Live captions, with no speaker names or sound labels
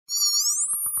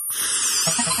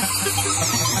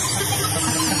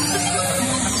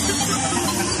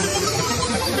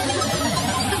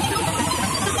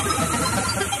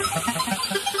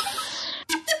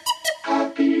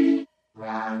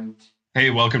Hey,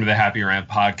 welcome to the Happy Rant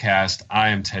podcast. I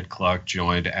am Ted Cluck,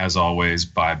 joined as always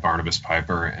by Barnabas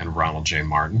Piper and Ronald J.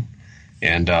 Martin.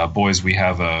 And boys, we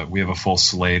have a full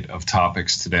slate of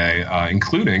topics today,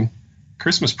 including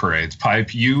Christmas parades.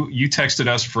 Pipe, you texted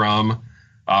us from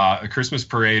a Christmas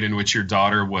parade in which your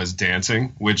daughter was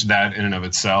dancing, which that in and of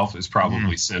itself is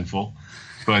probably sinful.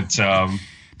 But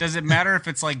does it matter if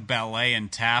it's like ballet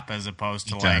and tap as opposed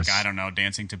to I don't know,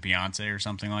 dancing to Beyonce or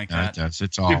something like that? It does.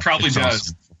 It probably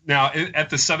does. Now,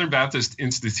 at the Southern Baptist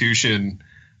Institution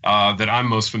that I'm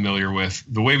most familiar with,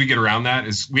 the way we get around that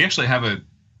is we actually have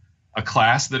a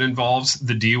class that involves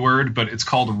the D word, but it's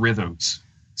called rhythms.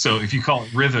 So if you call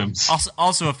it rhythms,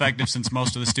 also effective since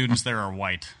most of the students there are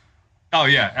white. Oh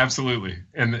yeah, absolutely,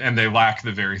 and they lack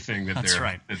the very thing that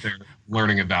they're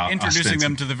learning about. Introducing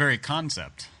them to the very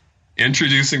concept.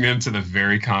 Introducing them to the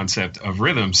very concept of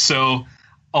rhythms. So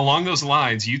along those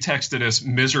lines, you texted us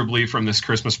miserably from this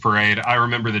Christmas parade. I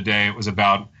remember the day. It was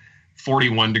about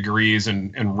 41 degrees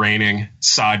and raining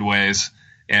sideways,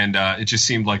 and it just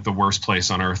seemed like the worst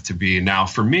place on earth to be. Now,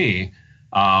 for me,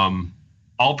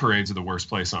 all parades are the worst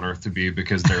place on earth to be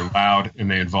because they're loud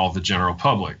and they involve the general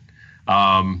public.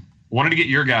 Wanted to get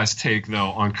your guys' take, though,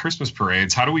 on Christmas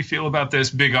parades. How do we feel about this?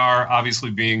 Big R,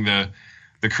 obviously being the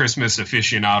Christmas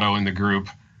aficionado in the group.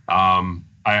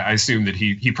 I assume that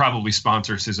he probably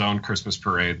sponsors his own Christmas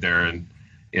parade there in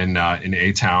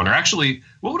A-Town. Or actually,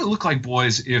 what would it look like,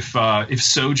 boys, if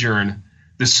Sojourn,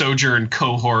 the Sojourn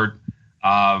cohort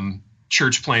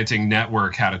church planting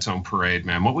network had its own parade,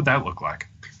 man? What would that look like?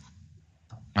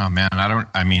 Oh man,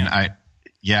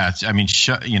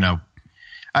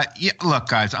 look,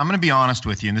 guys, I'm going to be honest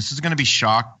with you, and this is going to be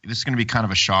kind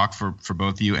of a shock for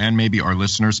both of you and maybe our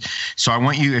listeners. So I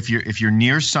want you, if you're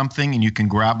near something and you can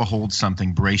grab a hold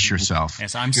something, brace yourself.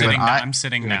 Yes, I'm sitting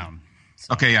down.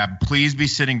 So. Okay, yeah, please be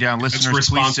sitting down, listeners.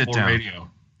 Please sit down. Radio.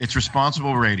 It's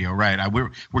responsible radio, right?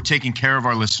 We're taking care of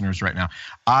our listeners right now.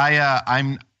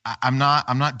 I'm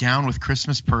not down with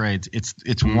Christmas parades.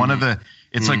 It's one of the.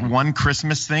 It's like one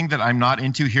Christmas thing that I'm not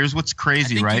into. Here's what's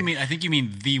crazy, right? I think you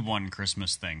mean the one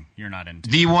Christmas thing you're not into.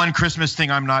 The one Christmas thing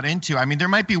I'm not into. I mean, there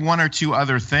might be one or two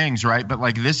other things, right? But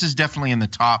like this is definitely in the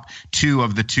top two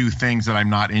of the two things that I'm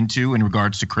not into in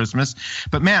regards to Christmas.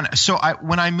 But man, so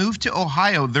when I moved to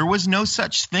Ohio, there was no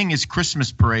such thing as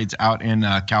Christmas parades out in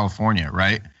California,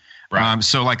 right? Right.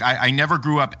 So like I never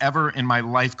grew up ever in my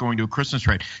life going to a Christmas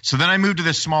parade. So then I moved to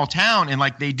this small town and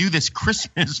like they do this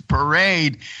Christmas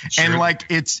parade and like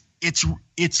it's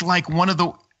like one of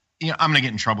the I'm going to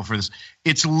get in trouble for this.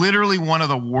 It's literally one of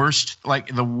the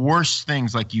worst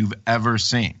things like you've ever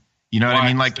seen. You know what I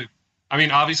mean? Like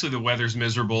obviously the weather's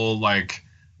miserable. Like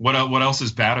what else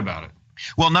is bad about it?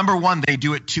 Well, number one, they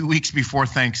do it 2 weeks before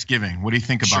Thanksgiving. What do you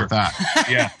think about that?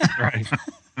 Yeah, right.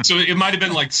 So it might have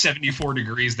been like 74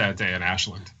 degrees that day in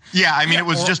Ashland. Yeah, I mean, it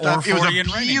was a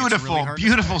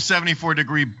beautiful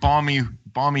 74-degree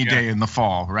balmy day in the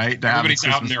fall, right? Everybody's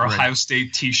out in their Ohio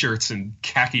State T-shirts and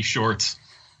khaki shorts.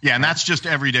 Yeah, and that's just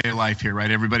everyday life here, right?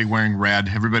 Everybody wearing red,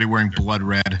 everybody wearing blood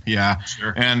red. Yeah.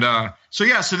 Sure. And so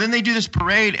then they do this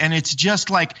parade and it's just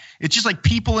like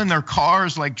people in their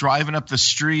cars like driving up the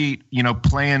street,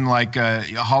 playing like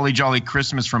Holly Jolly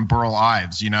Christmas from Burl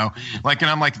Ives, Like and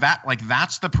I'm like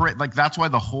that's the parade, like that's why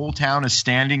the whole town is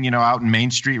standing, out in Main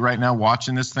Street right now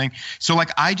watching this thing. So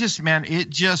like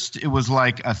it was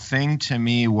like a thing to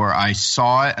me where I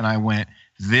saw it and I went,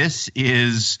 this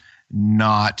is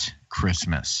not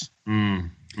Christmas.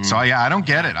 So yeah, I don't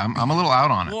get it. I'm a little out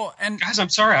on it. Well, and guys, I'm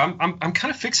sorry. I'm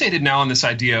kind of fixated now on this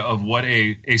idea of what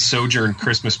a Sojourn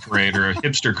Christmas parade or a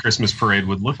hipster Christmas parade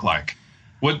would look like.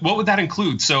 What would that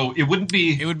include? So it wouldn't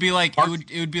be. It would be like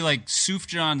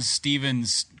Sufjan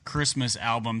Stevens Christmas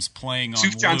albums playing on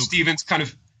Sufjan Stevens kind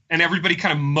of, and everybody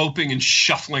kind of moping and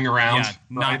shuffling around.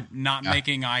 Yeah, not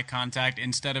making eye contact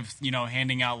instead of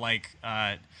handing out like.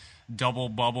 Double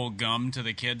bubble gum to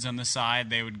the kids on the side.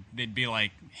 They'd be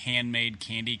like handmade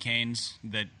candy canes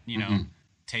that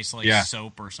taste like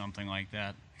soap or something like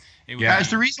that. Guys,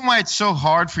 the reason why it's so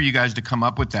hard for you guys to come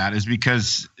up with that is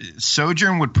because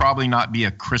Sojourn would probably not be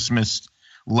a Christmas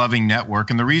loving network,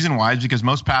 and the reason why is because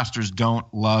most pastors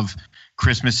don't love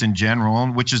Christmas in general,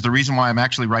 which is the reason why I'm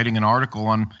actually writing an article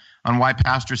on why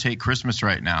pastors hate Christmas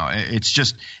right now.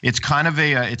 It's kind of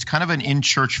an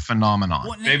in-church phenomenon.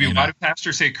 Maybe why do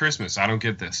pastors hate Christmas? I don't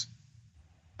get this.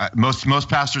 Most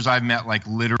pastors I've met like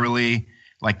literally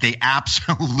Like they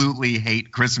absolutely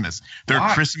hate Christmas. They're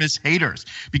Why? Christmas haters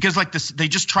because like this, they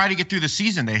just try to get through the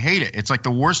season. They hate it. It's like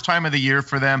the worst time of the year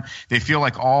for them. They feel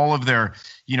like all their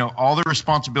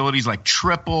responsibilities like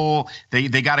triple. They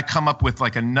got to come up with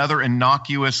like another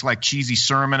innocuous, like cheesy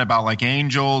sermon about like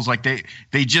angels. Like they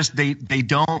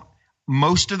don't.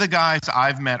 Most of the guys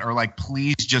I've met are like,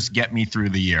 please just get me through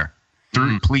the year.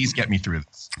 Please get me through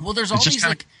this. Well, there's all these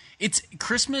like it's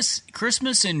Christmas.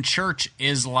 Christmas in church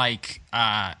is like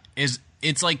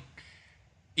it's like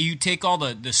you take all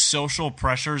the social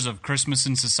pressures of Christmas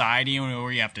in society, where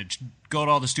you have to go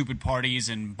to all the stupid parties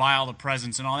and buy all the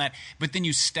presents and all that, but then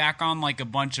you stack on like a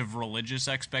bunch of religious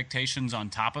expectations on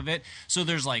top of it. So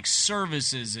there's like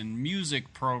services and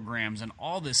music programs and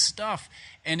all this stuff,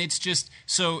 and it's just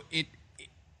so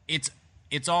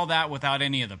it's all that without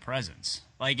any of the presents.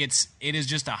 Like it is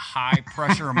just a high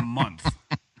pressure month.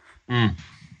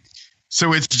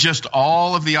 So it's just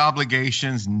all of the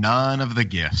obligations, none of the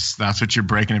gifts. That's what you're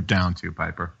breaking it down to,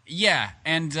 Piper. Yeah,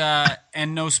 and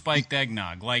no spiked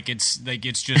eggnog. It's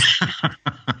just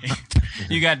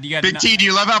you got Big T. Do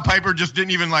you love how Piper just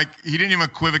didn't even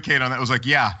equivocate on that? It was like,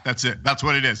 yeah, that's it. That's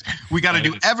what it is. We got to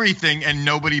do everything, and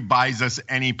nobody buys us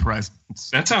any presents.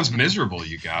 That sounds miserable,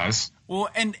 you guys. Well,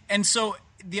 and so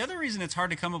the other reason it's hard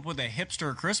to come up with a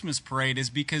hipster Christmas parade is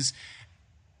because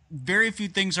very few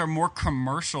things are more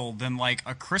commercial than like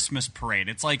a Christmas parade.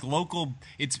 It's like local,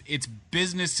 it's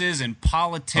businesses and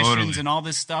politicians and all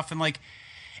this stuff, and like,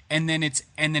 and then it's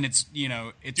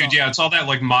it's all that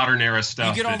like modern era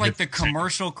stuff. You get all like the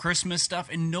commercial Christmas stuff,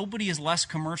 and nobody is less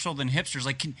commercial than hipsters.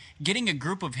 Like getting a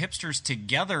group of hipsters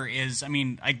together is, I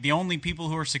mean, like the only people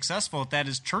who are successful at that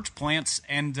is church plants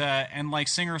and like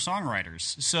singer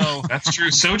songwriters. So that's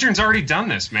true. Sojourn's already done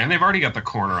this, man. They've already got the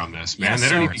corner on this, man.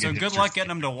 Yeah, so good luck getting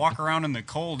them to walk around in the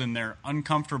cold in their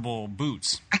uncomfortable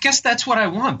boots. I guess that's what I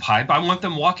want, Pipe. I want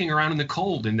them walking around in the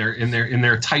cold in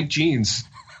their tight jeans.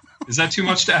 Is that too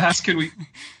much to ask? Can we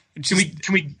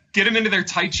get them into their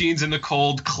tight jeans in the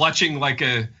cold, clutching like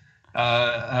a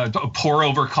pour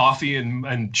over coffee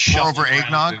and pour over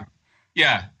eggnog?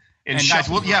 And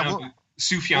shuffle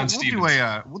Sufjan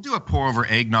Stevens. We'll do a pour over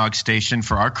eggnog station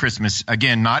for our Christmas.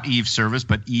 Again, not Eve service,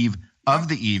 but Eve of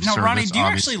the Eve service. No, Ronnie, do you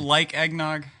actually like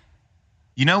eggnog?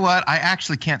 You know what? I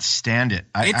actually can't stand it.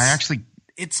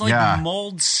 It's like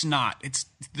mold snot. It's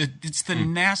the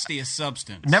nastiest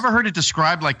substance. Never heard it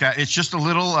described like that. It's just a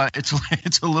little.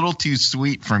 It's a little too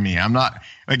sweet for me. I'm not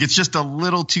like. It's just a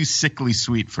little too sickly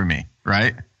sweet for me.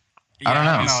 Right? Yeah, I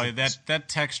don't know. That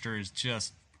texture is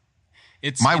just.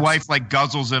 My wife like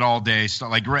guzzles it all day. So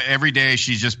like every day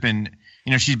she's just been.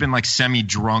 She's been like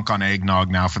semi-drunk on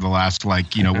eggnog now for the last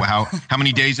how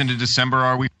many days into December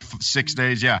are we? 6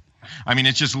 days. Yeah. I mean,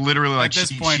 it's just literally like at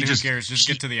this point, who cares? Just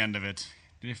get to the end of it.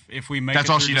 If we make it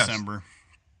through December. Does.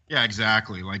 Yeah,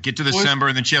 exactly. Like get to December,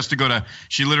 and then she has to go to.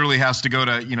 She literally has to go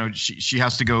to. She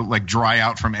has to go like dry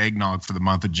out from eggnog for the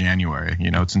month of January.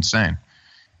 It's insane.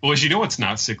 Well, as you know, what's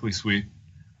not sickly sweet?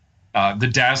 The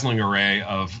dazzling array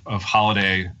of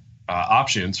holiday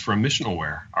options from Missional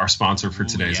Wear, our sponsor for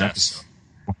today's episode.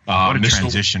 What a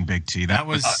transition, Big T. That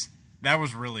was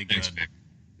really good. Thanks,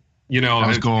 that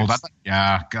was gold.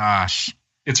 Gosh.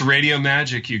 It's radio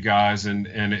magic, you guys, and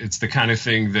it's the kind of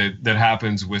thing that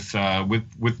happens with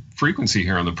frequency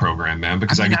here on the program, man.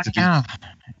 Because I get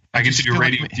to do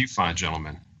radio with you fine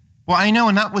gentlemen. Well, I know,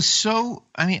 and that was so.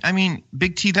 I mean,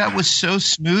 Big T, that was so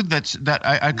smooth. That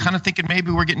I kind of thinking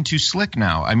maybe we're getting too slick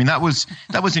now. I mean, that was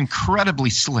incredibly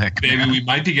slick. Maybe man. We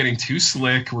might be getting too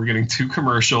slick. We're getting too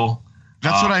commercial.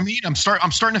 That's what I mean. I'm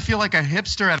starting to feel like a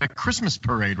hipster at a Christmas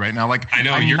parade right now. Like I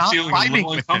know I'm you're not feeling a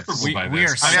little uncomfortable by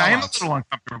this. I am a little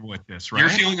uncomfortable with this. Right? You're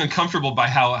feeling uncomfortable by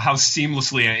how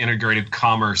seamlessly I integrated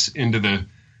commerce into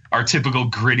our typical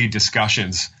gritty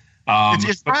discussions.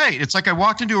 It's right. It's like I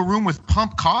walked into a room with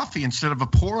pump coffee instead of a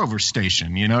pour over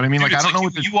station. You know what I mean? Dude, like I don't know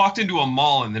what you walked into a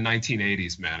mall in the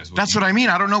 1980s, man. That's what I mean.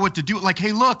 I don't know what to do. Like,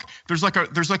 hey, look, there's like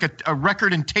a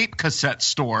record and tape cassette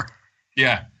store.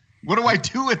 Yeah. What do I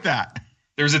do with that?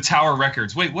 There's a Tower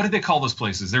Records. Wait, what did they call those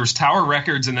places? There was Tower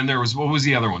Records, and then there was, what was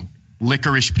the other one?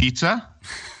 Licorice Pizza?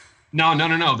 No.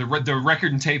 The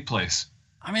record and tape place.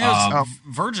 I mean, it was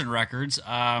Virgin Records.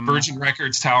 Virgin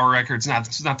Records, Tower Records.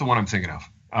 That's not the one I'm thinking of.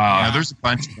 There's a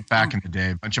bunch back in the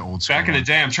day, a bunch of old school. Back in the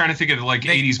day, I'm trying to think of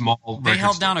 80s mall. They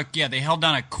held down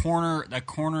a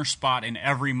corner spot in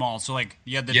every mall. So like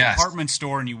you had the department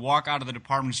store, and you walk out of the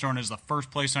department store, and it's the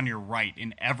first place on your right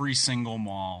in every single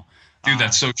mall. Dude,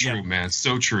 that's so true, man.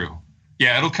 So true.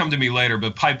 Yeah, it'll come to me later.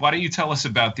 But Pipe, why don't you tell us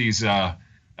about these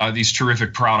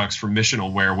terrific products from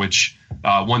Missional Wear, which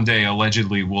one day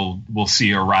allegedly we'll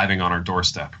see arriving on our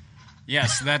doorstep.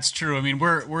 Yes, that's true. I mean,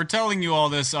 we're telling you all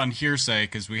this on hearsay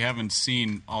because we haven't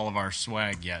seen all of our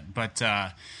swag yet. But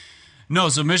no,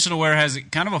 so Missional has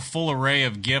kind of a full array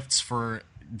of gifts for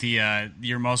the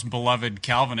your most beloved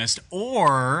Calvinist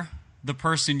or the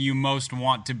person you most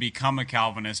want to become a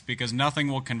Calvinist, because nothing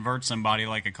will convert somebody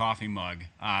like a coffee mug.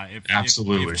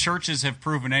 Absolutely. If churches have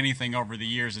proven anything over the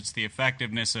years, it's the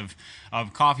effectiveness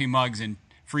of coffee mugs and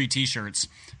free T-shirts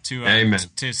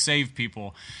to save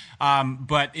people.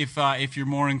 But if you're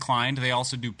more inclined, they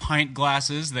also do pint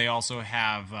glasses. They also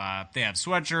have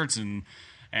sweatshirts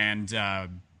and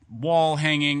wall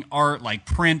hanging art, like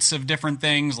prints of different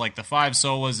things, like the 5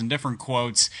 solas and different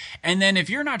quotes. And then if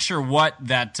you're not sure what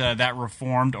that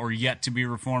reformed or yet to be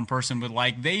reformed person would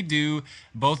like, they do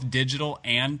both digital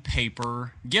and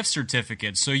paper gift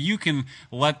certificates. So you can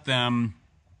let them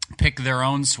pick their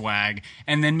own swag,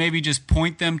 and then maybe just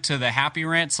point them to the Happy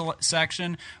Rant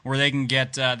section where they can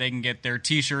get their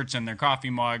T-shirts and their coffee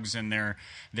mugs and their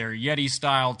Yeti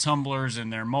style tumblers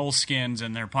and their moleskins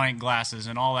and their pint glasses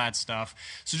and all that stuff.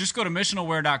 So just go to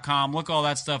missionalwear.com, look all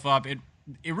that stuff up. It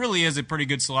really is a pretty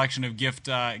good selection of gift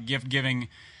giving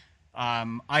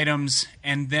items.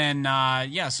 And then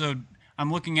so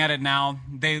I'm looking at it now.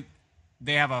 They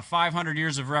have a 500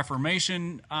 years of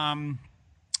Reformation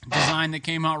design that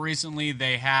came out recently.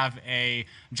 They have a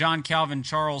John Calvin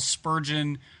Charles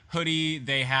Spurgeon hoodie.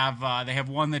 They have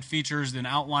one that features an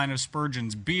outline of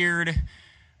Spurgeon's beard.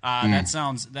 That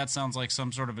sounds like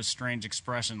some sort of a strange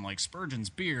expression, like Spurgeon's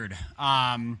beard.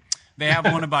 They have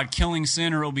one about killing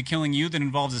sin or it will be killing you that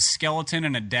involves a skeleton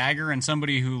and a dagger and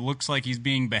somebody who looks like he's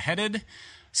being beheaded.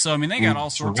 So, I mean, they got all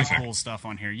sorts of cool stuff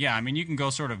on here. Yeah, I mean, you can go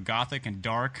sort of gothic and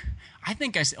dark. I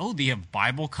think they have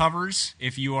Bible covers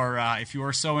if you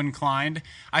are so inclined.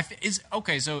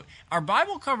 So are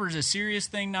Bible covers a serious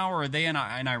thing now, or are they an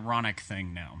ironic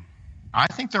thing now? I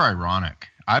think they're ironic.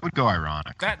 I would go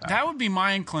ironic. That would be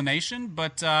my inclination,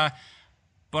 but I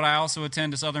also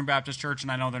attend a Southern Baptist church,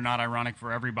 and I know they're not ironic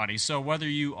for everybody. So whether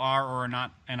you are or are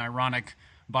not an ironic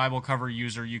Bible cover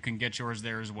user, you can get yours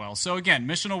there as well. So again,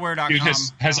 missionalwear.com. Dude,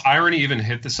 has irony even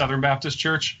hit the Southern Baptist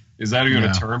Church? Is that even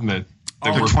a term that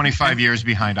we're 25 years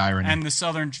behind irony? And the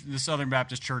Southern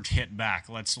Baptist Church hit back.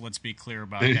 Let's be clear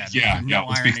about that. No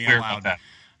let's irony be clear allowed. About that.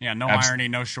 Yeah, no irony,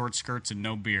 no short skirts, and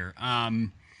no beer.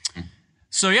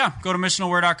 So yeah, go to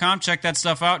missionalwear.com, check that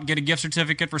stuff out, get a gift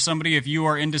certificate for somebody if you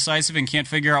are indecisive and can't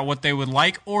figure out what they would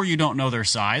like, or you don't know their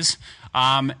size.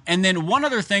 And then one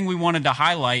other thing we wanted to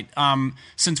highlight,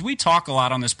 since we talk a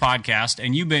lot on this podcast,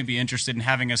 and you may be interested in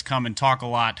having us come and talk a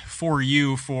lot for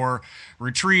you for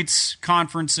retreats,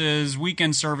 conferences,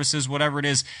 weekend services, whatever it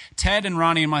is, Ted and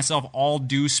Ronnie and myself all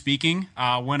do speaking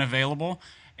when available.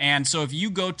 And so if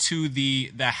you go to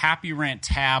the Happy Rant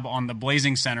tab on the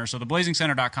Blazing Center, so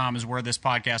theblazingcenter.com is where this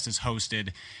podcast is hosted.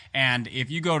 And if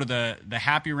you go to the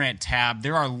Happy Rant tab,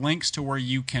 there are links to where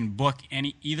you can book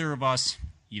each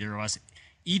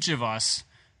of us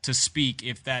to speak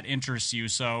if that interests you.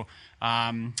 So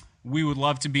we would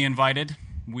love to be invited.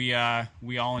 We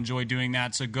all enjoy doing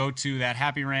that. So go to that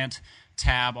Happy Rant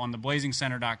tab on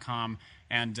theblazingcenter.com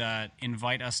and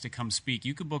invite us to come speak.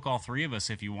 You could book all 3 of us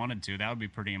if you wanted to. That would be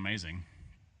pretty amazing.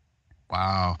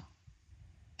 Wow.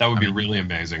 That would be really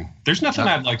amazing. There's nothing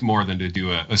I'd like more than to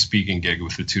do a speaking gig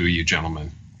with the 2 of you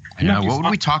gentlemen. Yeah, what would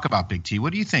we talk about, Big T?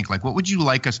 What do you think? Like, what would you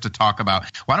like us to talk about?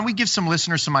 Why don't we give some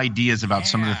listeners some ideas about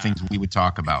some of the things we would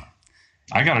talk about?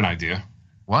 I got an idea.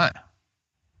 What?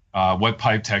 What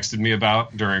Pipe texted me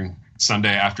about during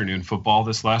Sunday afternoon football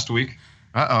this last week.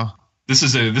 Uh-oh. This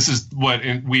is what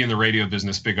we in the radio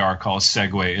business, Big R, call a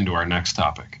segue into our next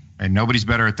topic. And nobody's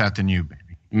better at that than you,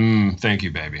 baby. Thank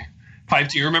you, baby. Pipe,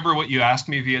 do you remember what you asked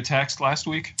me via text last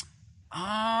week?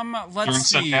 Let's during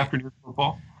see. Sunday afternoon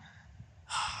football?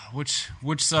 Which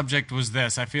subject was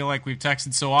this? I feel like we've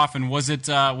texted so often. Was it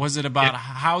about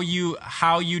how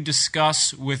you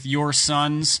discuss with your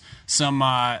sons some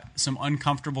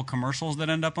uncomfortable commercials that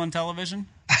end up on television?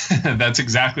 That's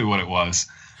exactly what it was.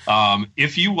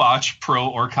 If you watch pro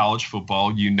or college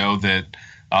football, you know that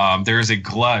there is a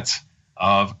glut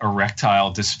of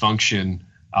erectile dysfunction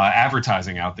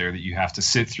advertising out there that you have to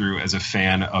sit through as a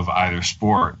fan of either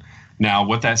sport. Now,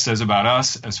 what that says about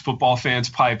us as football fans,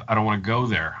 Pipe, I don't want to go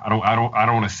there. I don't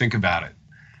want to think about it.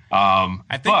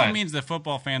 I think it means that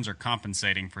football fans are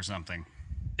compensating for something.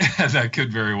 That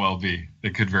could very well be.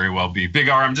 Big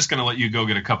R, I'm just going to let you go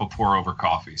get a cup of pour-over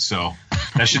coffee. So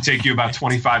that should take you about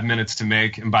 25 minutes to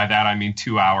make, and by that I mean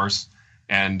 2 hours.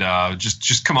 And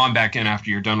just come on back in after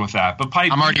you're done with that. But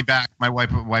Pipe, I'm already back. My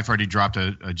wife already dropped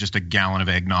just a gallon of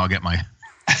eggnog at my.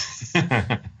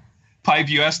 Pipe,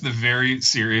 you asked the very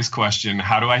serious question: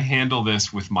 how do I handle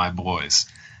this with my boys?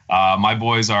 My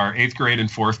boys are 8th grade and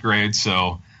 4th grade,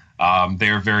 so they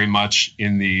are very much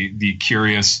in the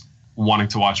curious, wanting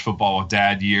to watch football with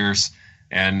dad years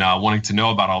and wanting to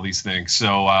know about all these things.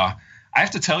 So I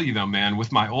have to tell you, though, man,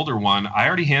 with my older one, I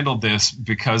already handled this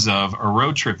because of a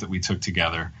road trip that we took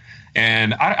together.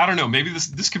 And I don't know, maybe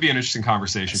this could be an interesting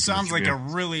conversation. It sounds like a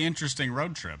really interesting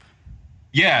road trip.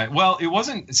 Yeah, well, it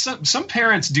wasn't. Some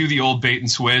parents do the old bait and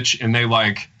switch, and they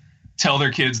like tell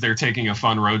their kids they're taking a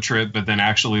fun road trip, but then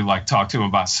actually like talk to them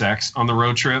about sex on the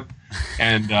road trip,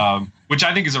 and which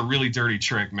I think is a really dirty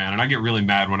trick, man. And I get really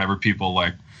mad whenever people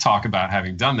like talk about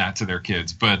having done that to their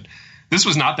kids. But this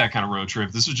was not that kind of road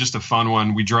trip. This was just a fun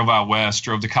one. We drove out west,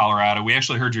 drove to Colorado. We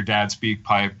actually heard your dad speak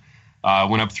pipe.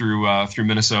 Went up through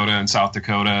Minnesota and South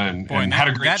Dakota and had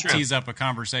a great trip. That tees up a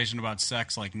conversation about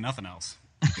sex like nothing else.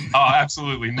 Oh,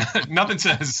 absolutely. Nothing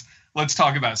says let's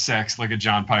talk about sex like a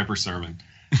John Piper sermon.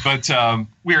 But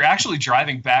we were actually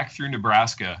driving back through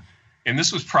Nebraska, and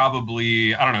this was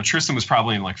probably, I don't know, Tristan was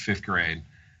probably in like 5th grade.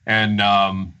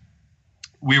 And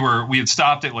we had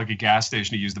stopped at like a gas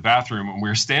station to use the bathroom, and we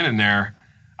were standing there.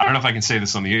 I don't know if I can say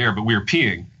this on the air, but we were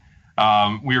peeing.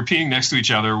 We were peeing next to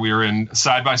each other. We were in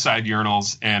side-by-side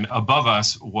urinals, and above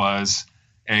us was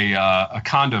a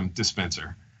condom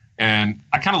dispenser. And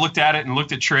I kind of looked at it and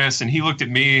looked at Tris, and he looked at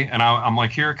me, and I'm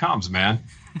like, here it comes, man.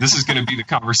 This is going to be the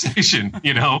conversation,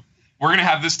 you know? We're going to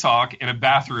have this talk in a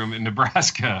bathroom in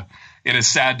Nebraska, in a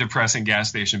sad, depressing gas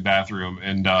station bathroom.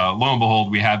 And lo and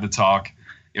behold, we had the talk.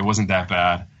 It wasn't that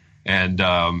bad. And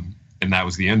that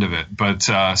was the end of it. But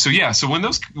so when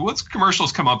those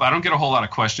commercials come up, I don't get a whole lot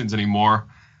of questions anymore.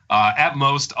 At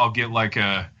most, I'll get like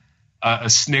a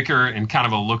snicker and kind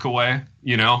of a look away,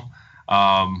 you know?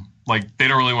 Like they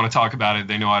don't really want to talk about it.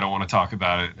 They know I don't want to talk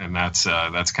about it. And that's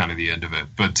kind of the end of it.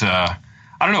 But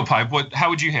I don't know, Pipe, how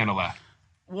would you handle that?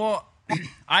 Well,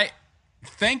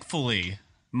 thankfully,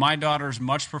 my daughters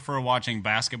much prefer watching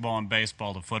basketball and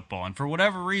baseball to football. And for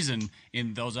whatever reason,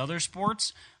 in those other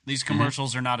sports, these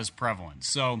commercials are not as prevalent.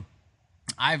 So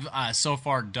I've so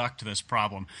far ducked this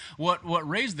problem. What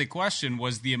raised the question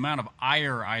was the amount of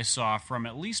ire I saw from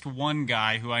at least one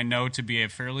guy who I know to be a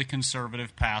fairly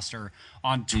conservative pastor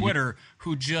on Twitter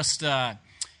who just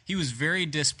he was very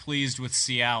displeased with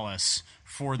Cialis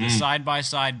for the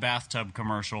side-by-side bathtub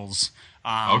commercials.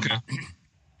 Okay.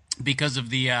 Because of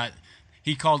the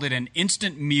he called it an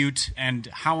instant mute and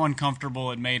how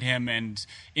uncomfortable it made him and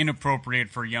inappropriate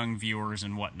for young viewers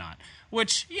and whatnot.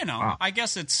 Which, you know, wow. I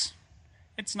guess it's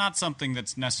not something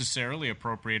that's necessarily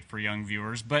appropriate for young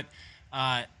viewers, but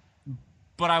I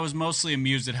was mostly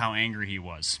amused at how angry he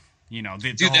was. You know,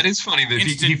 dude, that is funny that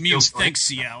he feels thanks,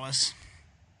 Cialis.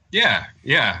 Yeah.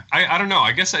 I don't know.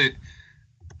 I guess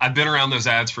I've been around those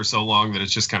ads for so long that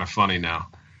it's just kind of funny now.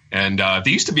 And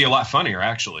they used to be a lot funnier,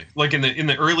 actually. Like in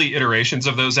the early iterations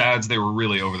of those ads, they were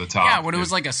really over the top. Yeah, when it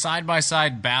was like a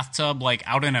side-by-side bathtub, like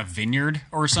out in a vineyard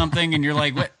or something, and you're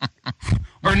like, what?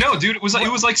 Or no, dude, it was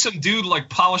like some dude like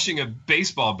polishing a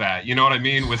baseball bat. You know what I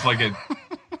mean? With like a.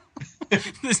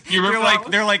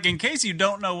 They're like, in case you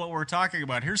don't know what we're talking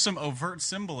about, here's some overt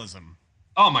symbolism.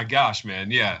 Oh my gosh, man!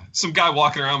 Yeah, some guy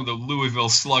walking around with a Louisville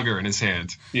Slugger in his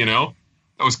hand. You know.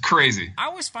 That was crazy. I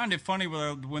always find it funny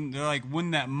when they're like when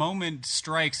that moment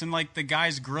strikes and like the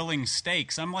guy's grilling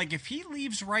steaks. I'm like, if he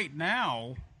leaves right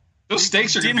now, those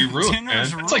steaks are going to be ruined, man.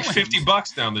 It's like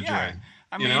 $50 down the drain.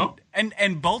 I mean, you know?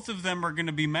 and both of them are going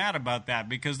to be mad about that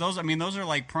because those are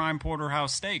like prime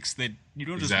porterhouse steaks that you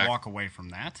don't just walk away from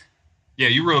that. Yeah,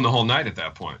 you ruin the whole night at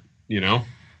that point. You know.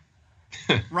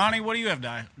 Ronnie, what do you have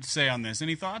to say on this?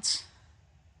 Any thoughts?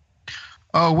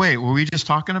 Oh, wait, were we just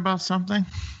talking about something?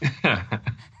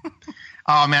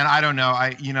 Oh, man, I don't know.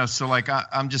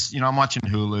 I'm just, I'm watching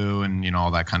Hulu and,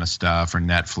 all that kind of stuff or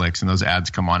Netflix and those ads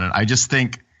come on. And I just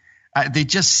think they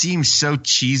just seem so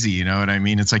cheesy. You know what I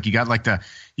mean? It's like you got like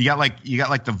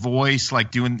the voice,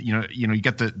 like doing, you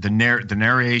got the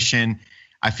narration.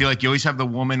 I feel like you always have the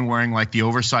woman wearing like the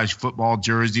oversized football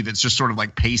jersey that's just sort of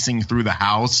like pacing through the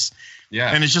house.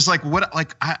 Yeah. And it's just like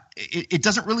it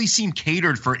doesn't really seem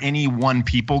catered for any one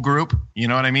people group. You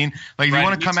know what I mean? Like if you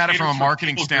want to come at it from a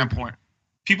marketing standpoint.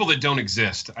 People that don't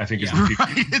exist, I think is the people.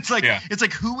 Right. It's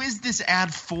like who is this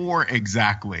ad for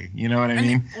exactly? You know what I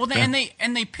mean?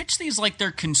 They pitch these like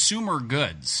they're consumer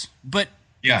goods, but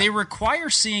they require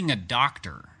seeing a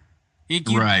doctor. You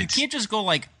can't just go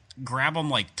like grab them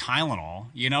like Tylenol,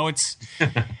 it's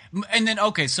and then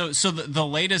so the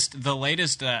latest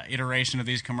iteration of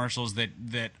these commercials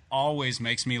that always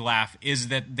makes me laugh is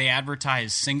that they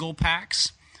advertise single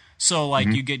packs. So like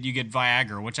you get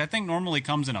Viagra, which I think normally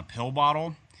comes in a pill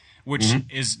bottle, which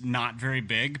is not very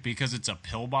big because it's a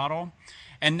pill bottle.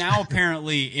 And now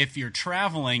apparently if you're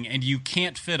traveling and you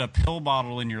can't fit a pill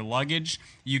bottle in your luggage,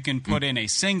 you can put in a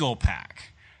single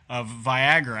pack of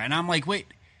Viagra. And I'm like, wait.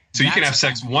 So you can have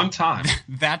sex one time.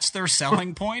 That's their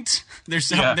selling point? Their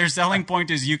selling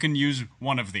point is you can use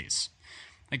one of these.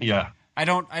 Like, yeah. I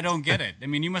don't get it. I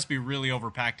mean, you must be really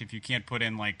overpacked if you can't put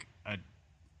in like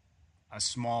a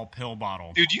small pill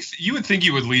bottle. Dude, you would think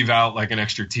you would leave out like an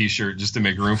extra T-shirt just to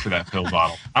make room for that pill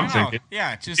bottle. I'm thinking.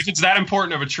 Yeah, just if it's that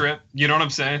important of a trip, you know what I'm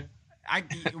saying?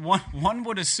 One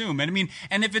would assume. And I mean,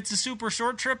 and if it's a super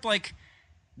short trip, like,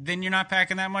 then you're not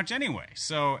packing that much anyway.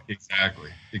 So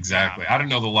Exactly. Yeah. I don't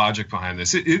know the logic behind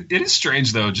this. It is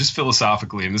strange though, just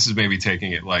philosophically, and this is maybe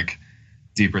taking it like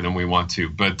deeper than we want to.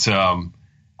 But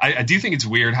I do think it's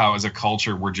weird how as a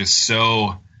culture we're just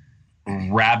so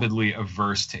rabidly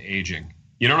averse to aging.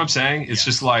 You know what I'm saying? It's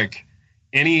just like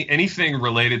anything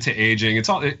related to aging. It's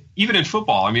all even in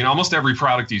football. I mean, almost every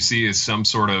product you see is some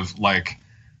sort of like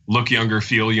look younger,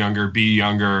 feel younger, be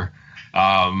younger.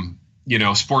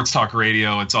 Sports talk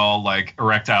radio. It's all like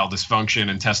erectile dysfunction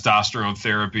and testosterone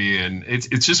therapy, and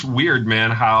it's just weird,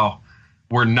 man, how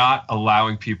we're not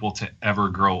allowing people to ever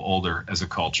grow older as a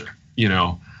culture.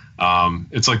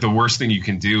 It's like the worst thing you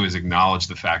can do is acknowledge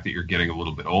the fact that you're getting a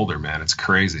little bit older, man. It's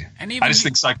crazy. And I just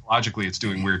think psychologically it's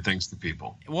doing weird things to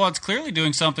people. Well, it's clearly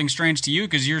doing something strange to you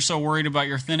because you're so worried about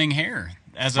your thinning hair.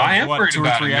 As of, I am worried 2 or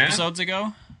 3 about it, episodes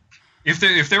ago?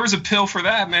 If there was a pill for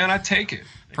that, man, I'd take it.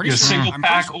 A single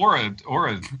pack or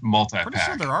a multi-pack. Pretty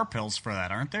sure there are pills for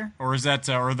that, aren't there? Or is that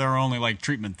or there are only like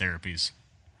treatment therapies?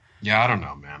 Yeah, I don't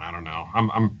know, man. I don't know.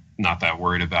 I'm not that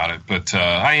worried about it, but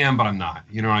I am, but I'm not.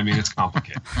 You know what I mean? It's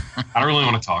complicated. I don't really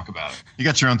want to talk about it. You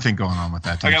got your own thing going on with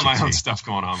that. I got my own stuff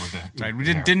going on with it. Right. We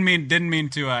didn't mean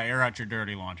to air out your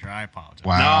dirty laundry. I apologize.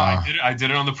 Wow. No, I did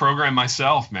it on the program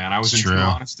myself, man. I was in Too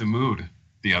Honest a Mood,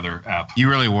 the other app. You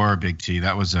really were, Big T.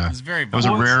 That was a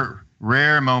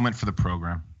rare moment for the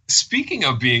program. Speaking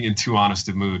of being in Too Honest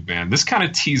a Mood, man, this kind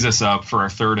of tees us up for our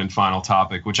third and final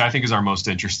topic, which I think is our most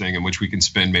interesting and which we can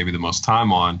spend maybe the most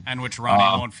time on. And which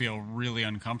Ronnie won't feel really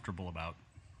uncomfortable about.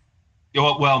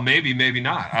 Well, maybe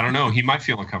not. I don't know. He might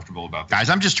feel uncomfortable about this. Guys,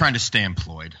 I'm just trying to stay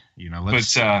employed.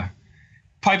 But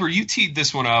Piper, you teed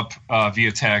this one up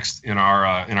via text in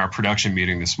our production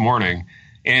meeting this morning,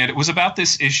 and it was about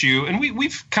this issue, and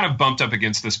we've kind of bumped up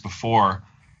against this before,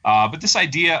 but this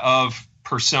idea of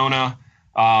persona.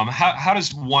 How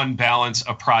does one balance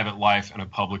a private life and a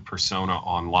public persona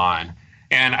online?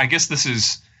 And I guess this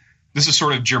is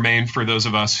sort of germane for those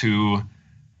of us who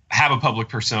have a public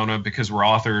persona because we're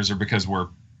authors or because we're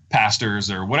pastors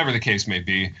or whatever the case may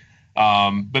be.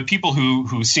 But people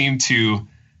who seem to,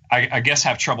 I guess,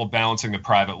 have trouble balancing the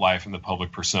private life and the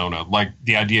public persona, like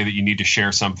the idea that you need to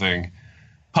share something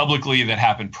publicly that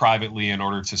happened privately in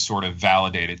order to sort of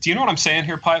validate it. Do you know what I'm saying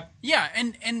here, Pipe? Yeah,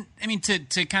 and I mean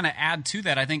to kind of add to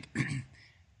that, I think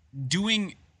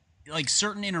doing like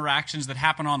certain interactions that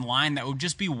happen online that would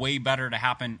just be way better to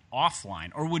happen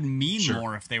offline or would mean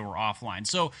more if they were offline.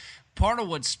 So part of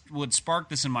what sparked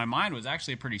this in my mind was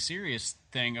actually a pretty serious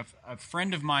thing. A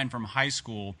friend of mine from high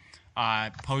school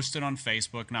posted on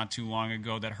Facebook not too long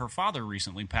ago that her father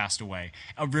recently passed away,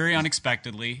 very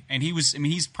unexpectedly, and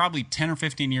he's probably 10 or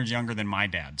 15 years younger than my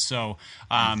dad. So,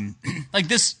 like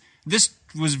this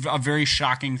was a very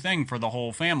shocking thing for the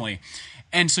whole family.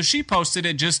 And so she posted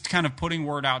it, just kind of putting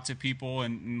word out to people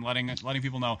and letting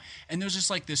people know. And there's just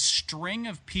like this string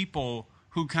of people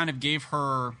who kind of gave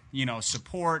her,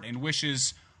 support and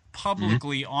wishes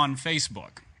publicly on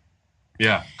Facebook.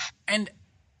 Yeah. And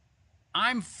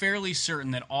I'm fairly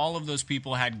certain that all of those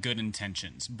people had good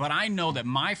intentions, but I know that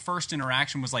my first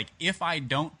interaction was like, if I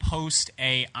don't post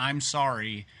a "I'm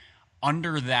sorry"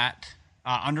 under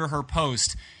her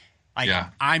post, like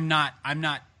I'm not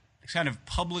kind of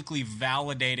publicly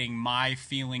validating my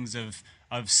feelings of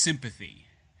sympathy.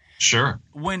 Sure.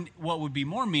 When what would be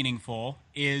more meaningful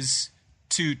is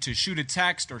to shoot a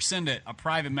text or send a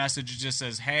private message that just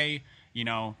says, "Hey,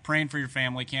 praying for your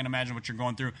family, can't imagine what you're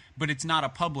going through." But it's not a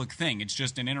public thing. It's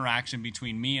just an interaction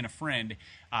between me and a friend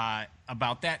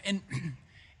about that. And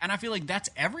I feel like that's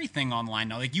everything online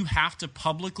now. Like, you have to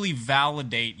publicly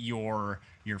validate your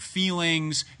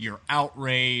feelings, your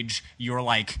outrage, your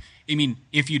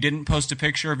if you didn't post a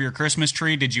picture of your Christmas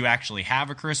tree, did you actually have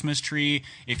a Christmas tree?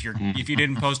 If you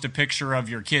didn't post a picture of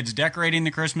your kids decorating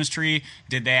the Christmas tree,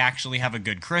 did they actually have a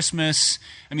good Christmas?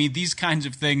 I mean, these kinds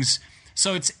of things.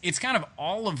 So it's kind of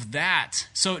all of that.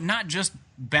 So not just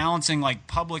balancing like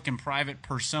public and private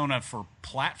persona for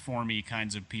platformy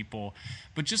kinds of people,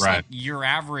 but just like your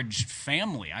average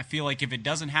family. I feel like if it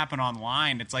doesn't happen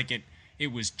online, it's like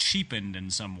it was cheapened in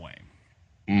some way.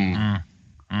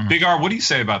 Big R, what do you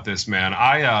say about this, man?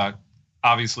 I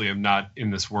obviously am not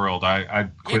in this world. I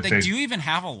quit. Do you even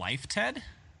have a life, Ted?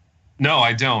 No,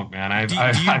 I don't, man. Do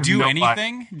you do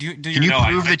anything? Can you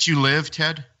prove that you live,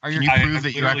 Ted? Can you prove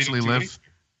that you actually live?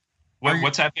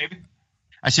 What's that, baby?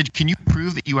 I said, can you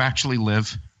prove that you actually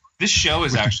live? This show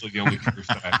is actually the only proof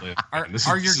that I live. This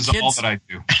is all that I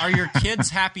do. Are your kids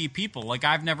happy people? Like,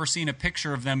 I've never seen a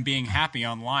picture of them being happy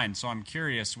online, so I'm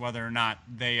curious whether or not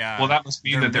they. Well, that must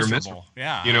mean that they're miserable.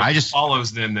 Yeah, it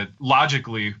follows then that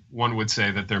logically one would say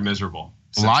that they're miserable.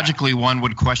 Logically, one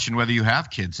would question whether you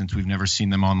have kids since we've never seen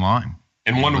them online,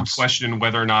 and one would question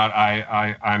whether or not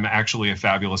I'm actually a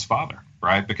fabulous father,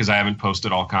 right? Because I haven't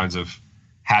posted all kinds of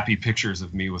happy pictures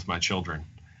of me with my children.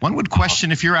 One would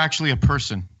question if you're actually a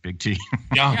person, Big T.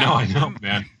 Yeah, no, I know,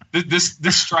 man. This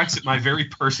strikes at my very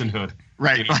personhood.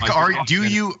 Right. Do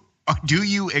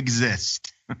you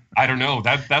exist? I don't know.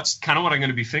 That's kind of what I'm going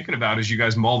to be thinking about as you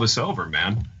guys mull this over,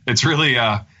 man. It's really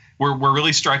we're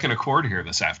really striking a chord here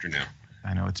this afternoon.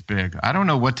 I know it's big. I don't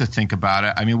know what to think about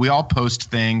it. I mean, we all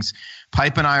post things.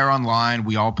 Pipe and I are online.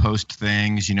 We all post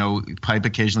things. Pipe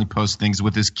occasionally posts things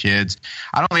with his kids.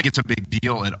 I don't think it's a big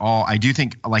deal at all. I do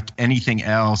think, like anything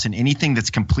else and anything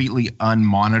that's completely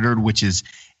unmonitored, which is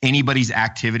anybody's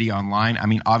activity online, I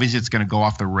mean, obviously it's going to go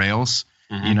off the rails,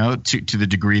 to the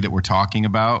degree that we're talking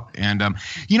about. And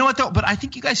you know what, though? But I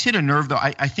think you guys hit a nerve, though.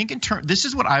 I think this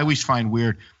is what I always find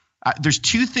weird. There's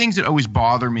two things that always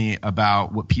bother me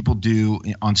about what people do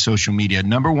on social media.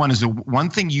 Number one is the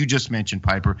one thing you just mentioned,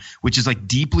 Piper, which is like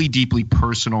deeply, deeply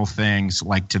personal things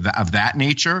like of that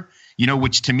nature,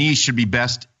 which to me should be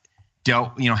best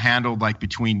handled like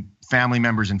between family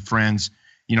members and friends,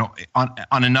 on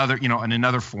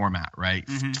another format, right?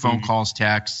 Phone calls,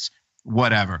 texts,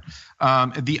 whatever.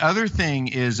 The other thing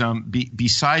is,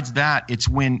 besides that, it's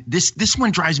when this one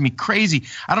drives me crazy.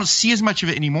 I don't see as much of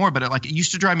it anymore, but it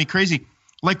used to drive me crazy.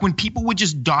 Like when people would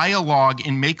just dialogue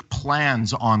and make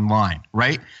plans online,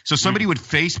 right? So somebody would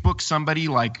Facebook somebody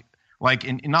like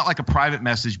not like a private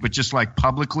message, but just like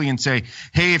publicly and say,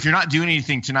 hey, if you're not doing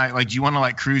anything tonight, like, do you want to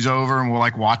like cruise over and we'll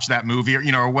like watch that movie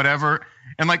or whatever?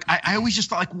 And like, I always just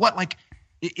thought like, what, like,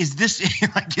 is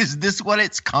this what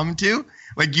it's come to?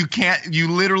 Like you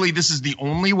literally, this is the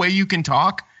only way you can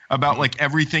talk about like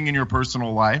everything in your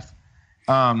personal life.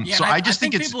 So I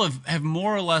think people have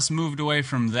more or less moved away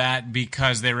from that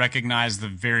because they recognize the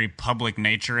very public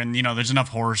nature. And, there's enough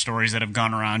horror stories that have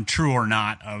gone around, true or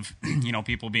not, of,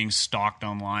 people being stalked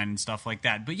online and stuff like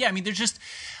that. But yeah, I mean, there's just,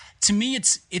 to me,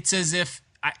 it's as if,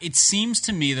 it seems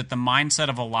to me that the mindset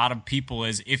of a lot of people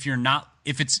is if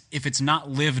it's not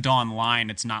lived online,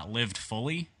 it's not lived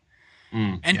fully.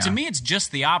 To me, it's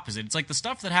just the opposite. It's like the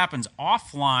stuff that happens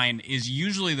offline is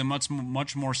usually the much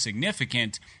more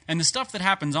significant, and the stuff that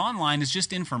happens online is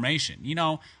just information.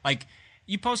 Like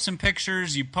you post some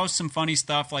pictures, you post some funny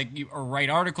stuff, like or write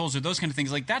articles or those kind of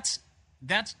things. Like that's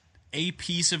a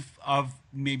piece of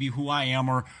maybe who I am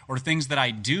or things that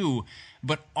I do.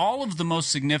 But all of the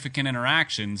most significant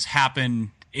interactions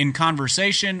happen in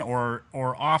conversation or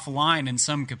offline in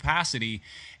some capacity,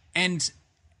 and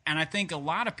I think a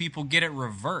lot of people get it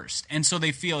reversed, and so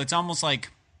they feel it's almost like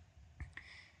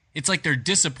they're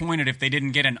disappointed if they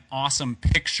didn't get an awesome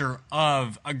picture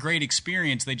of a great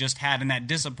experience they just had, and that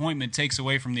disappointment takes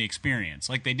away from the experience.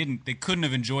 Like they couldn't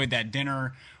have enjoyed that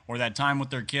dinner or that time with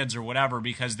their kids or whatever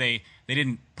because they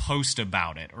didn't post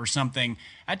about it or something.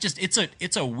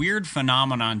 It's a weird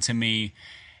phenomenon to me.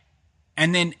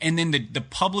 And then the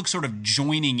public sort of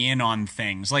joining in on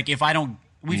things. Like if I don't,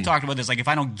 we've talked about this, like if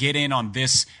I don't get in on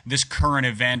this current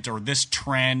event or this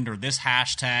trend or this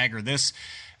hashtag or this,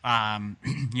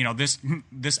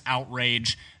 this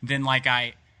outrage, then like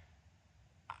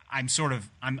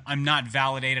I'm not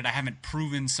validated. I haven't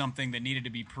proven something that needed to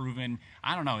be proven.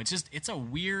 I don't know. It's a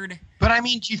weird. But I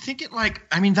mean, do you think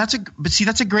that's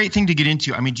a great thing to get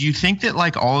into. I mean, do you think that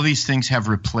like all of these things have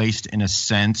replaced in a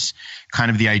sense kind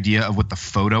of the idea of what the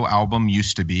photo album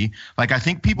used to be? Like, I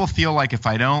think people feel like if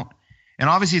I don't, and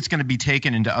obviously it's going to be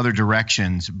taken into other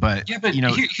directions, but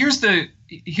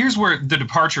here's where the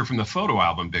departure from the photo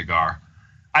album, Big R.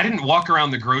 I didn't walk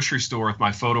around the grocery store with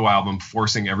my photo album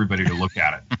forcing everybody to look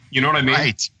at it. You know what I mean?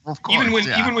 Right. Of course,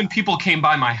 even when people came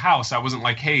by my house, I wasn't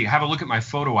like, hey, have a look at my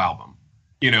photo album.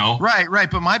 Right.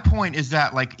 But my point is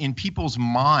that like in people's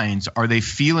minds, are they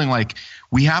feeling like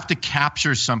we have to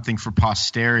capture something for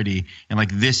posterity, and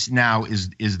like this now is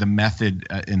the method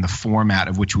in the format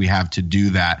of which we have to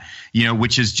do that,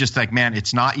 which is just like, man,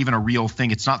 it's not even a real thing.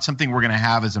 It's not something we're going to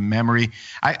have as a memory.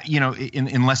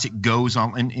 Unless it goes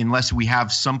on, unless we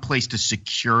have some place to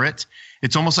secure it.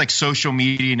 It's almost like social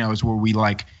media now is where we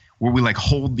where we like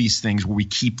hold these things, where we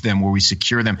keep them, where we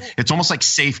secure them. It's almost like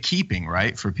safekeeping,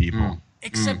 right, for people.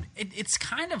 Except it's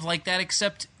kind of like that,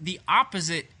 except the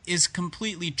opposite is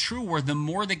completely true, where the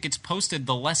more that gets posted,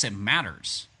 the less it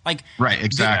matters. Like, right,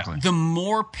 exactly. The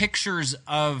more pictures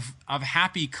of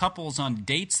happy couples on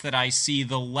dates that I see,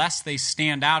 the less they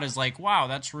stand out as like, wow,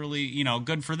 that's really,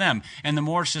 good for them. And the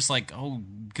more it's just like, oh,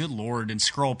 good Lord, and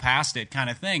scroll past it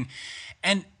kind of thing.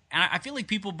 And I feel like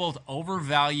people both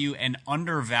overvalue and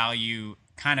undervalue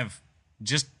kind of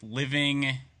just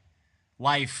living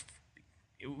life,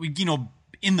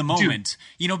 in the moment.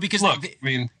 Because look,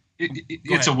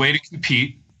 it's a way to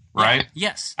compete. Right? Yeah,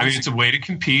 yes. I mean, it's a way to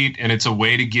compete, and it's a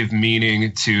way to give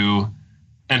meaning to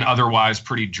an otherwise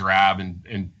pretty drab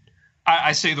and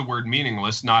I say the word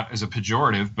meaningless not as a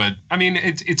pejorative, but I mean,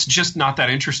 it's just not that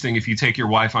interesting if you take your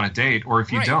wife on a date or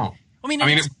if you don't. I mean,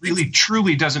 it really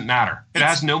truly doesn't matter. It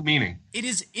has no meaning.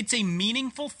 It's a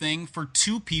meaningful thing for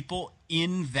two people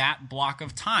in that block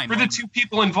of time. For the two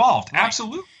people involved. Right.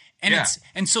 Absolutely.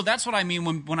 And so that's what I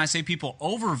mean when I say people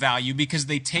overvalue, because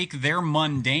they take their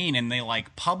mundane and they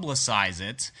like publicize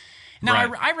it. Now,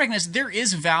 I recognize there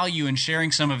is value in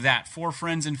sharing some of that for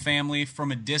friends and family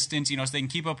from a distance, so they can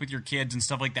keep up with your kids and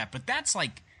stuff like that. But that's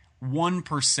like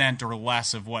 1% or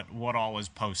less of what all is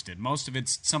posted. Most of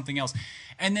it's something else.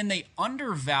 And then they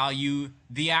undervalue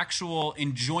the actual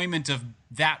enjoyment of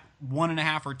that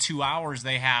 1.5 or 2 hours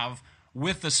they have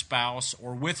with a spouse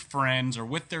or with friends or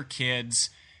with their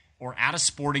kids, or at a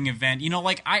sporting event.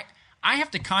 I have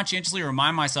to conscientiously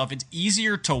remind myself it's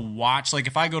easier to watch, like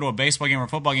if I go to a baseball game or a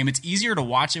football game, it's easier to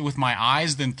watch it with my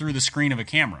eyes than through the screen of a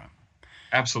camera.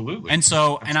 Absolutely. And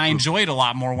I enjoy it a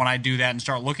lot more when I do that and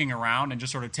start looking around and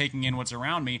just sort of taking in what's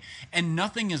around me. And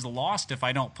nothing is lost if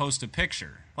I don't post a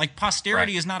picture. Like,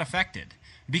 posterity is not affected,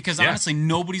 because honestly,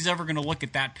 nobody's ever going to look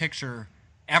at that picture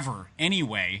ever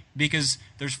anyway, because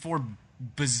there's 4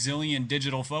 bazillion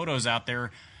digital photos out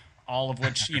there, all of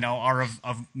which, are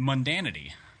of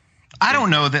mundanity. I don't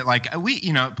know that, like,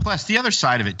 plus the other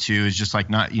side of it too is just like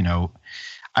not,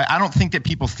 I don't think that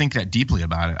people think that deeply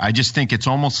about it. I just think it's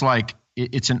almost like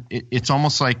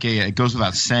it goes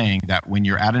without saying that when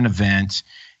you're at an event,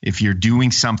 if you're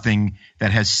doing something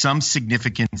that has some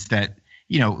significance, that,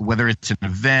 whether it's an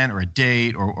event or a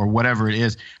date or whatever it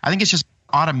is, I think it's just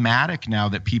automatic now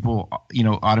that people,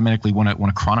 automatically want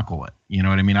to chronicle it. You know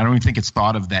what I mean? I don't even think it's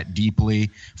thought of that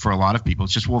deeply for a lot of people.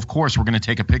 It's just, well, of course we're going to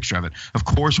take a picture of it. Of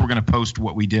course we're going to post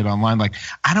what we did online. Like,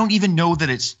 I don't even know that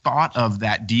it's thought of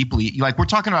that deeply. Like, we're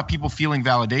talking about people feeling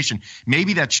validation.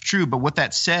 Maybe that's true, but what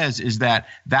that says is that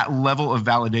level of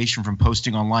validation from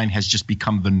posting online has just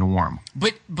become the norm.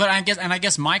 But I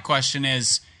guess my question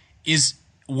is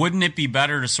wouldn't it be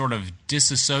better to sort of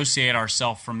disassociate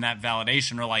ourselves from that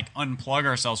validation, or like unplug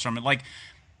ourselves from it? Like,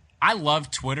 I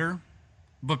love Twitter,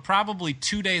 but probably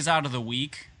 2 days out of the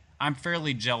week, I'm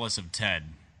fairly jealous of Ted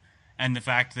and the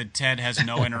fact that Ted has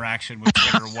no interaction with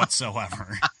Twitter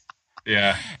whatsoever.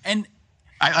 Yeah. And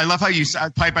I love how you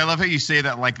Pipe. I love how you say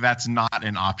that like that's not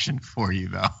an option for you,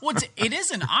 though. Well, it is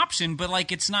an option, but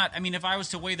like it's not. I mean, if I was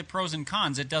to weigh the pros and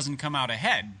cons, it doesn't come out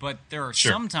ahead. But there are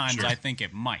sometimes I think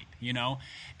it might,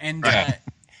 And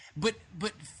but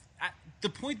the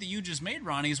point that you just made,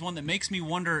 Ronnie, is one that makes me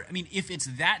wonder. I mean, if it's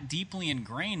that deeply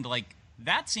ingrained, like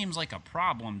that seems like a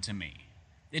problem to me.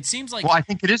 It seems like. Well, I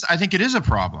think it is. I think it is a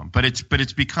problem, but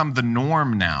it's become the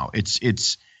norm now.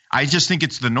 It's. I just think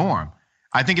it's the norm.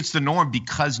 I think it's the norm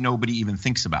because nobody even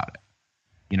thinks about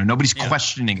it. Nobody's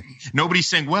questioning it. Nobody's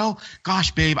saying, well,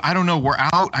 gosh, babe, I don't know. We're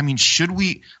out. I mean, should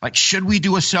we do a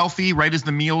selfie right as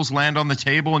the meals land on the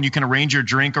table and you can arrange your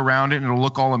drink around it and it'll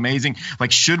look all amazing?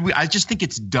 Like, should we? I just think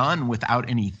it's done without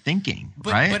any thinking,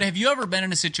 right? But have you ever been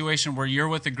in a situation where you're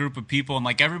with a group of people and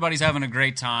like everybody's having a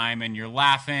great time and you're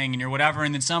laughing and you're whatever,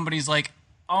 and then somebody's like,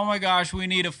 oh my gosh, we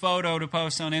need a photo to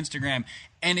post on Instagram.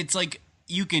 And it's like,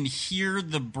 you can hear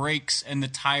the brakes and the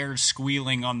tires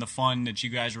squealing on the fun that you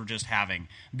guys were just having,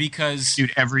 because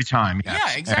dude, every time. Yes,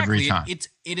 yeah, exactly. Every time.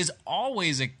 It is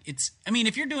always I mean,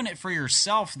 if you're doing it for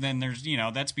yourself, then there's,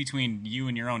 that's between you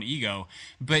and your own ego.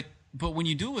 But when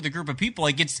you do it with a group of people,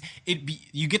 like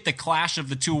you get the clash of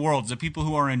the two worlds, the people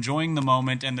who are enjoying the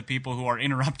moment and the people who are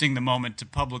interrupting the moment to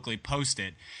publicly post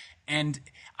it. And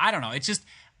I don't know, it's just,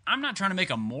 I'm not trying to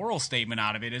make a moral statement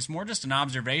out of it. It's more just an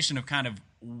observation of kind of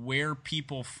where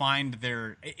people find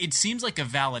their – it seems like a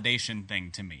validation thing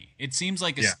to me. It seems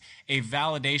like a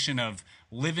validation of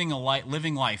living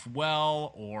life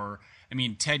well, or – I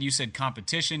mean, Ted, you said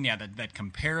competition. Yeah, that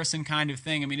comparison kind of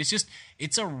thing. I mean,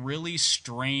 it's a really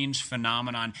strange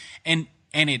phenomenon. And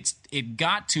it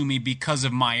got to me because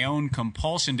of my own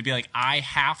compulsion to be like, I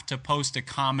have to post a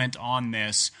comment on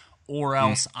this, or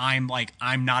else I'm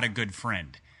not a good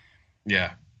friend.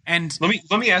 Yeah. And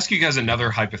let me ask you guys another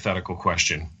hypothetical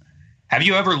question. Have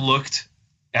you ever looked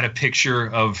at a picture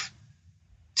of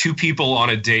two people on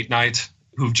a date night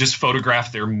who've just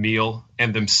photographed their meal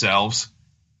and themselves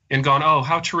and gone, "Oh,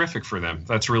 how terrific for them.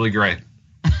 That's really great."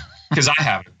 Because I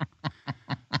haven't.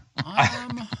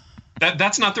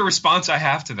 That's not the response I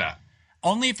have to that.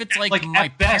 Only if it's like my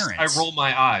at best, parents. I roll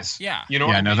my eyes. Yeah. You know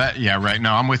what I mean? Right.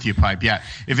 No, I'm with you, Pipe. Yeah.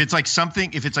 If it's like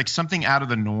something out of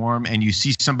the norm and you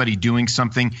see somebody doing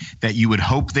something that you would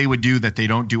hope they would do that they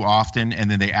don't do often, and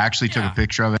then they actually took a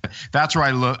picture of it, that's where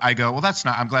I go, well,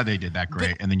 I'm glad they did that.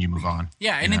 Great. And then you move on.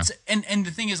 Yeah. And and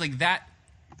the thing is like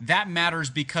that matters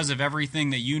because of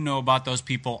everything that you know about those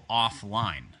people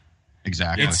offline.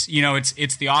 Exactly. It's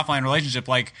the offline relationship.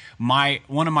 Like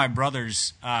one of my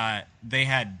brothers, they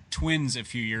had twins a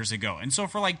few years ago, and so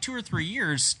for like 2 or 3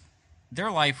 years, their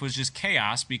life was just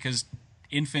chaos because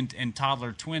infant and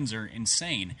toddler twins are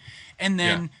insane. And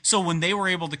then so when they were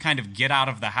able to kind of get out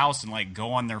of the house and like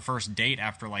go on their first date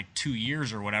after like 2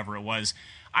 years or whatever it was,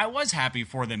 I was happy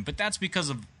for them. But that's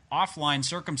because of offline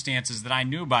circumstances that I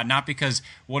knew about, not because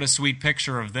what a sweet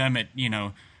picture of them at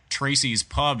Tracy's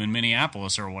pub in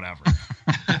Minneapolis or whatever.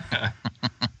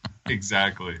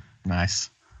 Exactly. Nice.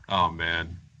 Oh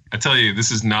man, I tell you,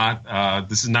 this is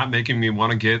not making me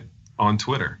want to get on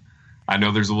Twitter. I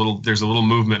know there's a little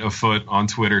movement afoot on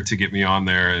Twitter to get me on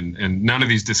there, and none of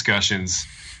these discussions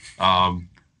do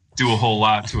a whole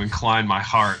lot to incline my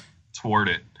heart toward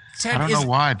it. Ted, I don't know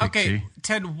why. Big okay, T.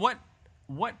 Ted, what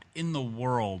in the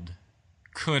world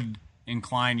could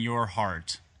incline your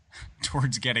heart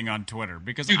towards getting on Twitter?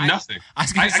 Because nothing. I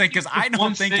was going to say, because I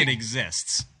don't think it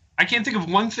exists. I can't think of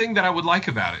one thing that I would like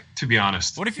about it, to be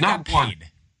honest. What if you got paid?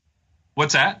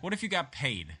 What's that? What if you got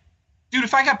paid? Dude,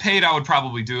 if I got paid, I would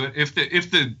probably do it if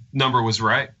the number was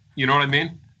right. You know what I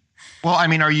mean? Well, I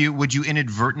mean, would you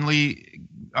inadvertently,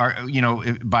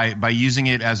 by using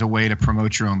it as a way to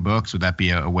promote your own books, would that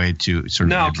be a way to sort of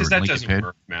no? Because that doesn't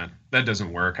work, man. That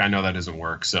doesn't work. I know that doesn't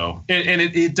work. So, and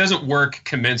it doesn't work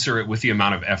commensurate with the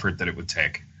amount of effort that it would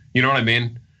take. You know what I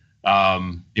mean? The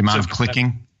amount of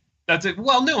clicking. That's it.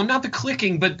 Well, no, not the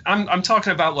clicking, but I'm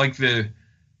talking about like the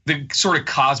sort of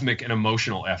cosmic and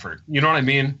emotional effort. You know what I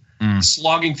mean?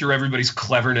 Slogging through everybody's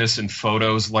cleverness and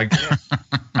photos. Like,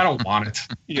 I don't want it.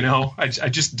 You know, I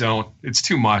just don't. It's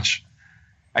too much.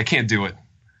 I can't do it.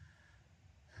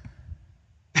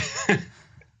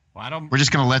 We're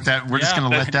just gonna let that. We're just gonna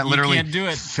let that literally can't do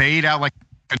it. Fade out like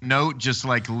a note, just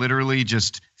like literally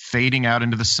just fading out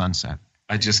into the sunset.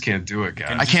 I just can't do it,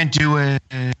 guys. I can't do it.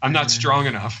 I'm not strong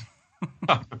enough.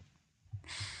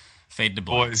 Fade to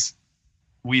black. Boys,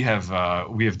 we have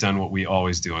done what we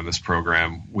always do on this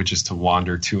program, which is to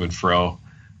wander to and fro.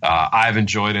 I've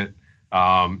enjoyed it.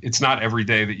 It's not every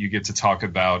day that you get to talk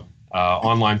about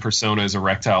online personas,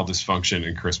 erectile dysfunction,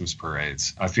 and Christmas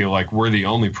parades. I feel like we're the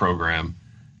only program,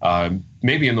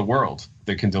 maybe in the world,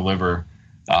 that can deliver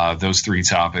those three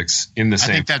topics in the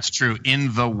same. I think that's true.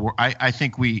 I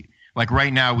think we. Like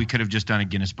right now, we could have just done a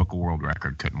Guinness Book of World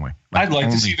Record, couldn't we? I'd like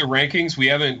to see the rankings. We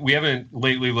haven't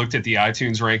lately looked at the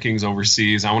iTunes rankings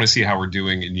overseas. I want to see how we're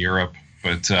doing in Europe,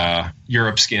 but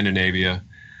Europe, Scandinavia,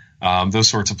 those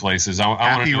sorts of places.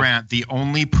 Happy Rant, the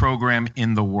only program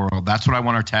in the world. That's what I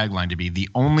want our tagline to be. The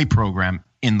only program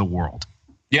in the world.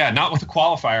 Yeah, not with a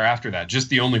qualifier after that. Just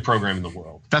the only program in the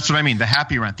world. That's what I mean. The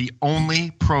Happy Rant, the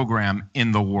only program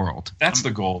in the world. That's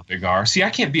the goal, Big R. See,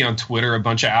 I can't be on Twitter a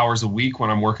bunch of hours a week when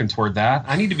I'm working toward that.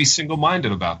 I need to be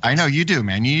single-minded about this. I know you do,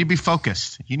 man. You need to be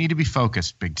focused. You need to be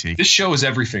focused, Big T. This show is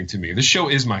everything to me. This show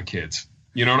is my kids.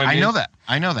 You know what I mean?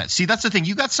 I know that. See, that's the thing.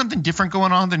 You got something different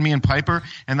going on than me and Piper,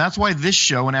 and that's why this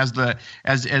show, and as the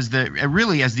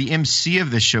MC of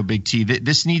this show, Big T,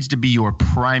 this needs to be your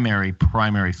primary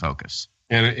focus.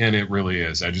 And it really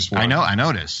is. I know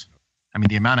it is. I mean,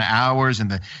 the amount of hours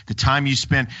and the time you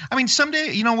spend. I mean,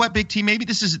 someday, you know what, Big T, maybe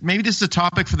this is a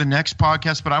topic for the next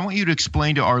podcast, but I want you to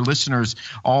explain to our listeners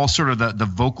all sort of the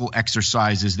vocal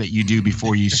exercises that you do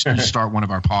before you start one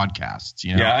of our podcasts.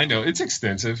 You know? Yeah, I know. It's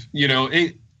extensive. You know,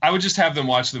 I would just have them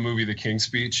watch the movie The King's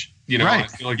Speech. You know, right. I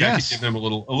feel like I could give them a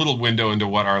little window into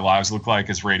what our lives look like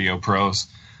as radio pros.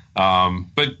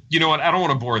 But you know what? I don't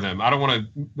want to bore them. I don't want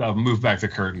to move back the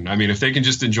curtain. I mean, if they can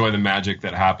just enjoy the magic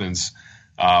that happens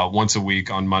once a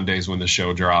week on Mondays when the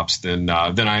show drops, then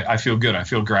I feel good. I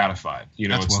feel gratified. You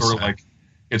know, it's sort of like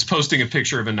it's posting a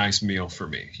picture of a nice meal for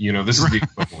me. You know, this is the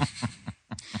equivalent.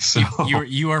 So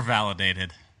you are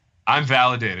validated. I'm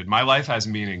validated. My life has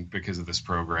meaning because of this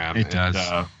program. It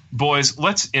does. Boys,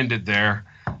 let's end it there.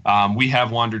 We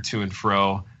have wandered to and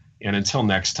fro. And until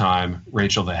next time,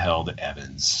 Rachel the Held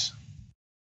Evans.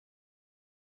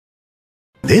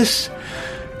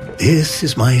 This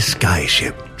is my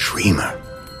skyship, Dreamer.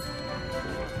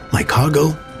 My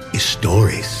cargo is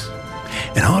stories,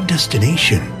 and our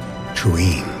destination,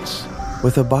 dreams.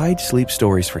 With Abide Sleep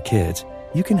Stories for Kids,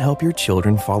 you can help your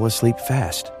children fall asleep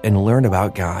fast and learn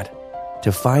about God.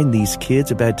 To find these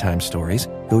kids' bedtime stories,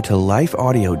 go to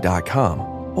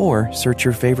lifeaudio.com or search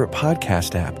your favorite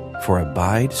podcast app for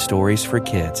Abide Stories for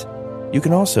Kids. You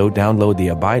can also download the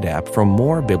Abide app for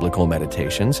more biblical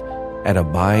meditations at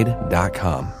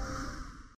abide.com.